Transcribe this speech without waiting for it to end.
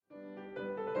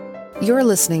You're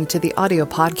listening to the audio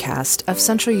podcast of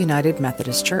Central United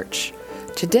Methodist Church.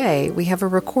 Today, we have a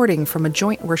recording from a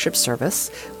joint worship service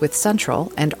with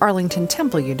Central and Arlington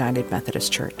Temple United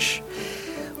Methodist Church.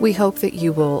 We hope that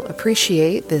you will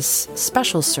appreciate this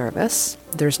special service.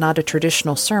 There's not a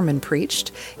traditional sermon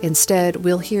preached. Instead,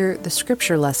 we'll hear the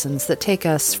scripture lessons that take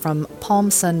us from Palm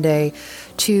Sunday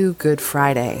to Good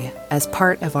Friday as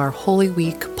part of our Holy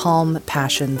Week Palm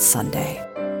Passion Sunday.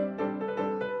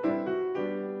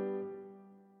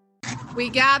 We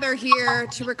gather here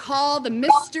to recall the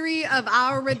mystery of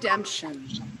our redemption.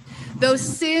 Though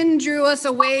sin drew us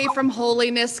away from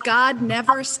holiness, God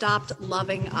never stopped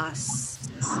loving us.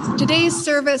 Today's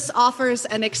service offers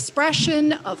an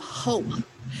expression of hope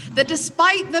that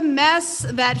despite the mess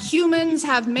that humans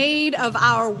have made of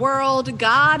our world,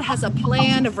 God has a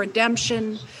plan of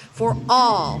redemption for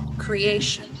all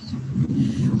creation.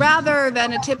 Rather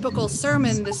than a typical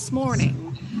sermon this morning,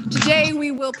 today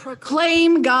we will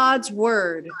proclaim God's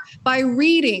word by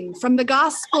reading from the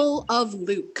Gospel of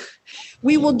Luke.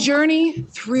 We will journey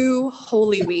through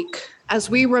Holy Week as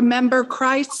we remember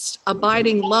Christ's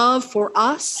abiding love for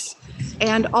us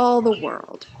and all the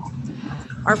world.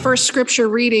 Our first scripture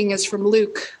reading is from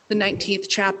Luke, the 19th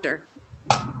chapter.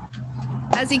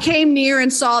 As he came near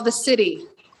and saw the city,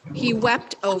 he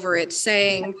wept over it,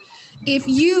 saying, "If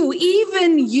you,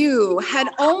 even you, had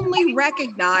only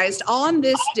recognized on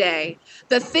this day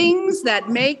the things that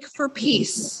make for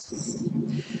peace,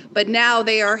 but now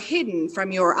they are hidden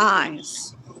from your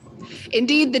eyes.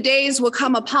 Indeed, the days will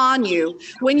come upon you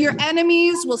when your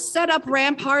enemies will set up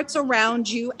ramparts around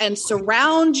you and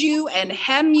surround you and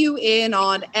hem you in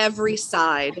on every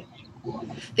side.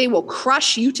 They will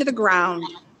crush you to the ground,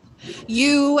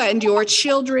 you and your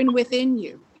children within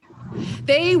you.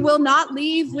 They will not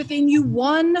leave within you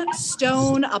one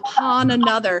stone upon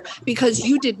another, because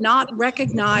you did not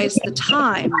recognize the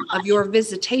time of your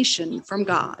visitation from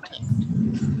God."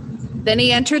 Then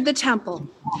he entered the temple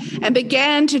and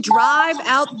began to drive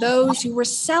out those who were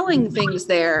selling things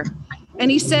there. And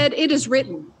he said, "It is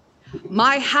written,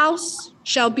 'My house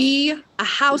shall be a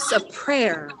house of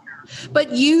prayer,'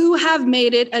 but you have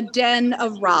made it a den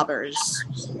of robbers."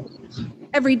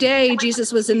 Every day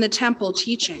Jesus was in the temple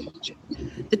teaching.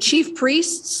 The chief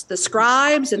priests, the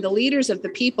scribes, and the leaders of the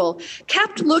people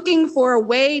kept looking for a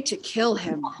way to kill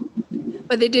him,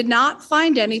 but they did not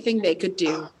find anything they could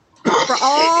do, for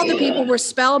all the people were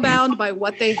spellbound by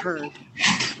what they heard.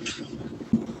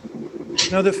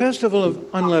 Now the festival of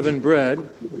unleavened bread,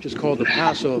 which is called the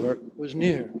Passover, was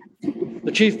near.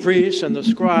 The chief priests and the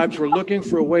scribes were looking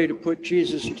for a way to put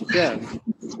Jesus to death,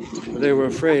 for they were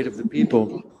afraid of the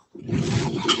people.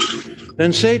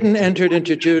 Then Satan entered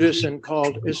into Judas and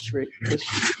called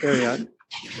Iscariot,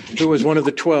 who was one of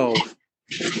the 12.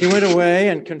 He went away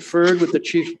and conferred with the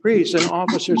chief priests and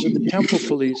officers of the temple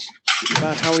police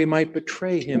about how he might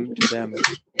betray him to them.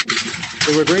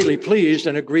 They were greatly pleased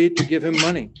and agreed to give him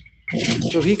money.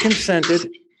 So he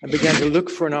consented and began to look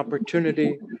for an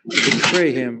opportunity to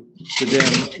betray him to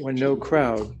them when no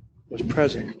crowd was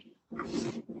present.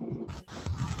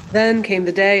 Then came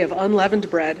the day of unleavened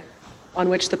bread, on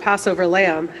which the Passover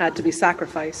lamb had to be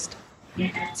sacrificed.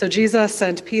 So Jesus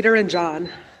sent Peter and John,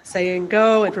 saying,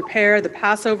 "Go and prepare the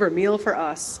Passover meal for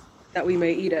us, that we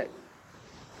may eat it."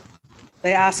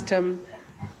 They asked him,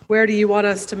 "Where do you want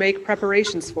us to make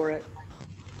preparations for it?"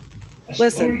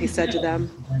 "Listen," he said to them,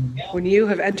 "when you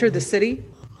have entered the city,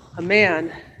 a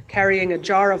man carrying a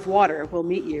jar of water will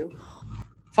meet you.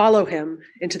 Follow him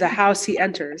into the house he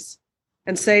enters,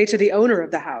 and say to the owner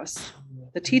of the house,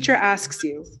 'The teacher asks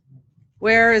you,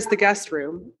 where is the guest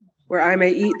room where I may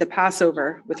eat the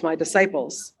Passover with my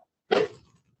disciples?'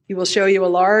 He will show you a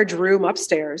large room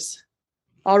upstairs,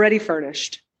 already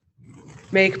furnished.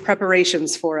 Make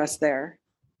preparations for us there."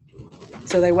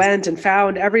 So they went and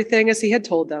found everything as he had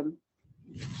told them,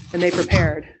 and they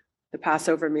prepared the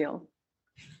Passover meal.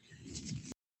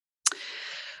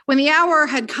 When the hour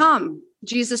had come,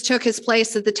 Jesus took his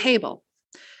place at the table,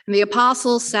 and the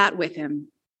apostles sat with him.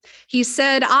 He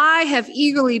said, "I have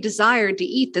eagerly desired to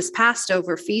eat this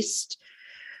Passover feast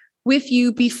with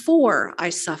you before I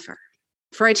suffer.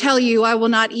 For I tell you, I will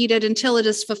not eat it until it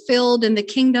is fulfilled in the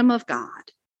kingdom of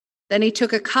God." Then he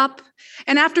took a cup,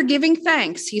 and after giving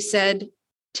thanks, he said,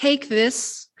 "Take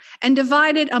this and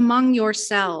divide it among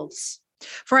yourselves.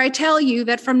 For I tell you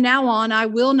that from now on I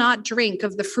will not drink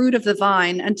of the fruit of the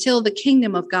vine until the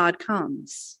kingdom of God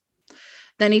comes."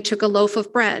 Then he took a loaf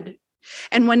of bread,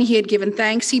 and when he had given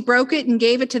thanks, he broke it and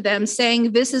gave it to them,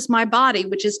 saying, "This is my body,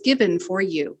 which is given for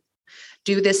you.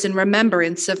 Do this in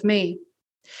remembrance of me."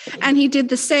 And he did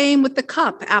the same with the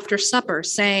cup after supper,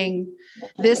 saying,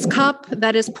 This cup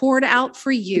that is poured out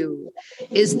for you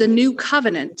is the new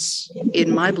covenant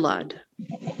in my blood.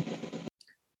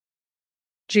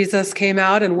 Jesus came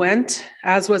out and went,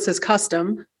 as was his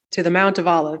custom, to the Mount of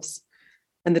Olives,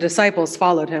 and the disciples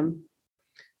followed him.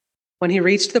 When he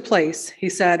reached the place, he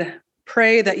said,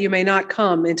 "Pray that you may not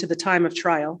come into the time of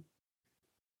trial."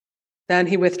 Then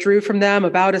he withdrew from them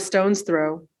about a stone's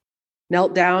throw,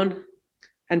 knelt down,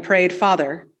 and prayed,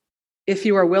 "Father, if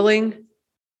you are willing,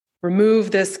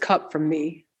 remove this cup from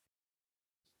me.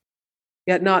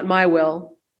 Yet not my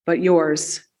will, but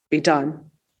yours be done."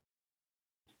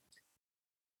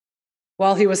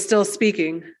 While he was still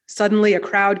speaking, suddenly a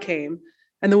crowd came,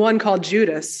 and the one called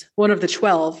Judas, one of the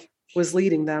 12, was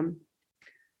leading them.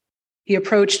 He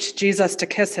approached Jesus to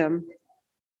kiss him,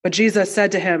 but Jesus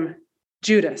said to him,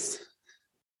 "Judas,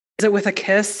 is it with a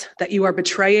kiss that you are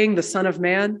betraying the Son of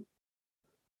Man?"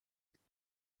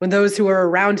 When those who were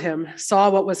around him saw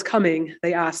what was coming,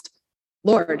 they asked,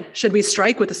 "Lord, should we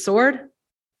strike with the sword?"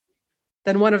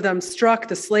 Then one of them struck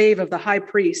the slave of the high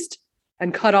priest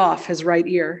and cut off his right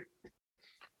ear.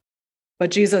 But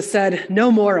Jesus said,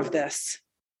 "No more of this."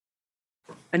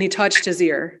 And he touched his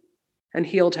ear and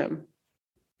healed him.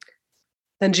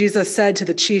 Then Jesus said to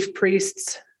the chief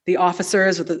priests, the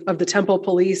officers of the temple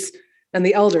police, and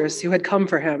the elders who had come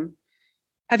for him,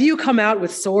 "Have you come out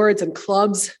with swords and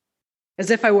clubs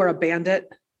as if I were a bandit?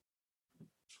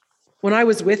 When I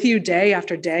was with you day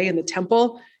after day in the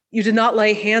temple, you did not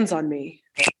lay hands on me.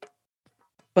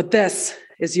 But this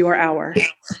is your hour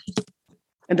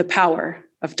and the power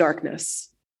of darkness."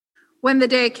 When the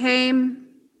day came,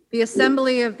 the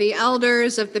assembly of the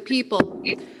elders of the people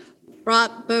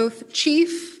brought both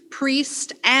chief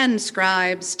priest and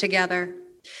scribes together.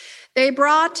 They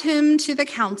brought him to the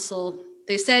council.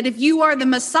 They said, "If you are the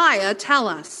Messiah, tell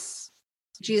us."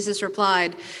 Jesus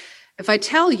replied, "If I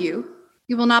tell you,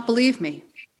 you will not believe me.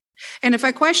 And if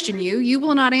I question you, you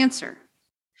will not answer.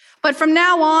 But from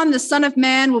now on, the Son of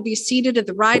Man will be seated at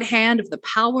the right hand of the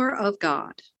power of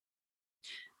God."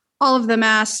 All of them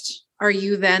asked, "Are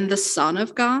you then the Son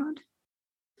of God?"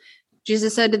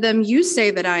 Jesus said to them, "You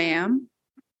say that I am."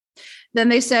 Then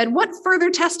they said, "What further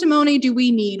testimony do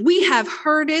we need? We have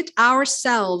heard it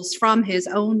ourselves from his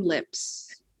own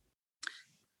lips."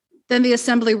 Then the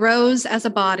assembly rose as a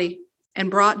body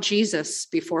and brought Jesus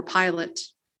before Pilate.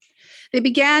 They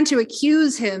began to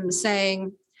accuse him,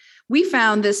 saying, "We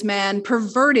found this man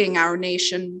perverting our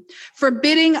nation,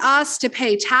 forbidding us to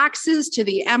pay taxes to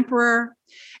the emperor,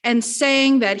 and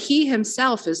saying that he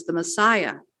himself is the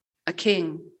Messiah, a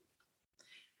king."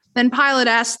 Then Pilate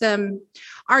asked them,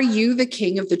 "Are you the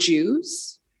king of the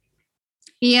Jews?"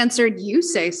 He answered, "You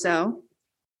say so."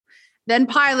 Then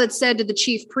Pilate said to the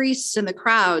chief priests and the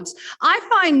crowds, "I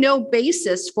find no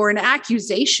basis for an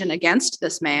accusation against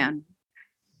this man."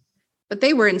 But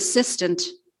they were insistent.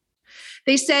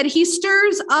 They said, "He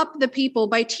stirs up the people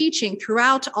by teaching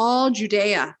throughout all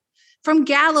Judea, from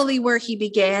Galilee where he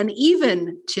began,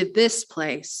 even to this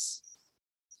place."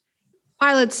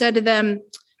 Pilate said to them,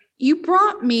 "You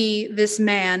brought me this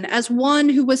man as one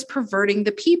who was perverting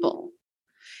the people.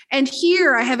 And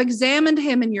here I have examined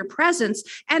him in your presence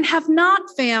and have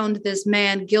not found this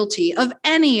man guilty of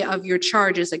any of your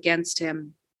charges against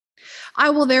him.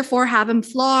 I will therefore have him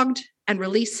flogged and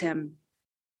release him."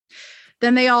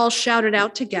 Then they all shouted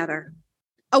out together,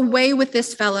 "Away with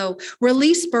this fellow!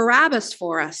 Release Barabbas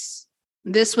for us."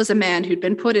 This was a man who'd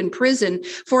been put in prison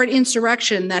for an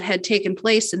insurrection that had taken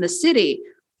place in the city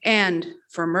and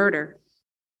for murder.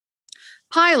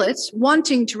 Pilate,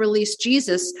 wanting to release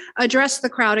Jesus, addressed the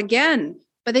crowd again,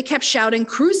 but they kept shouting,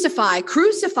 "Crucify,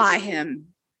 crucify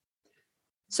him."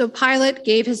 So Pilate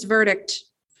gave his verdict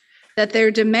that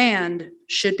their demand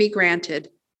should be granted.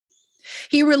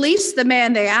 He released the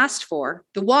man they asked for,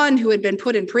 the one who had been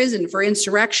put in prison for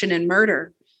insurrection and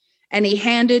murder, and he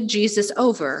handed Jesus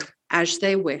over as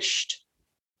they wished.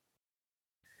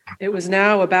 It was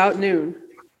now about noon,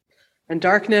 and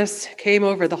darkness came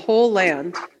over the whole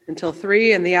land until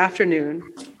 3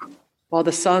 p.m, while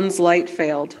the sun's light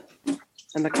failed,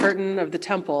 and the curtain of the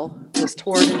temple was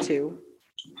torn in two.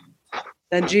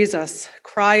 Then Jesus,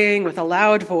 crying with a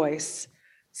loud voice,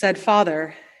 said,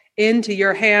 "Father, into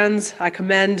your hands I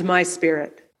commend my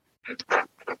spirit."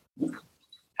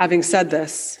 Having said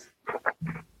this,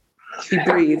 he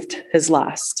breathed his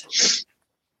last.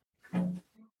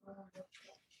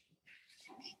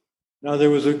 Now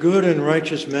there was a good and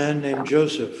righteous man named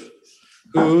Joseph,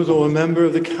 who, though a member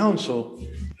of the council,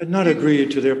 had not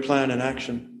agreed to their plan and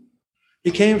action.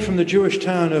 He came from the Jewish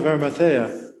town of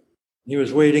Arimathea. He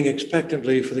was waiting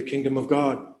expectantly for the kingdom of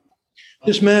God.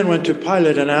 This man went to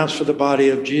Pilate and asked for the body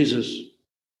of Jesus,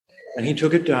 and he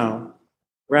took it down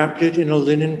wrapped it in a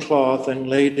linen cloth, and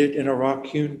laid it in a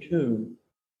rock-hewn tomb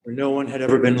where no one had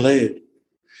ever been laid.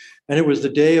 And it was the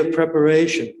day of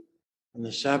preparation, and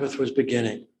the Sabbath was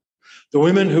beginning. The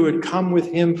women who had come with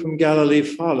him from Galilee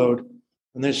followed,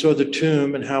 and they saw the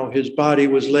tomb and how his body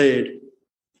was laid.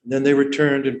 And then they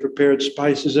returned and prepared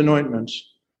spices and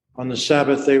ointments. On the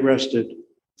Sabbath they rested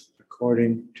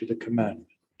according to the commandment.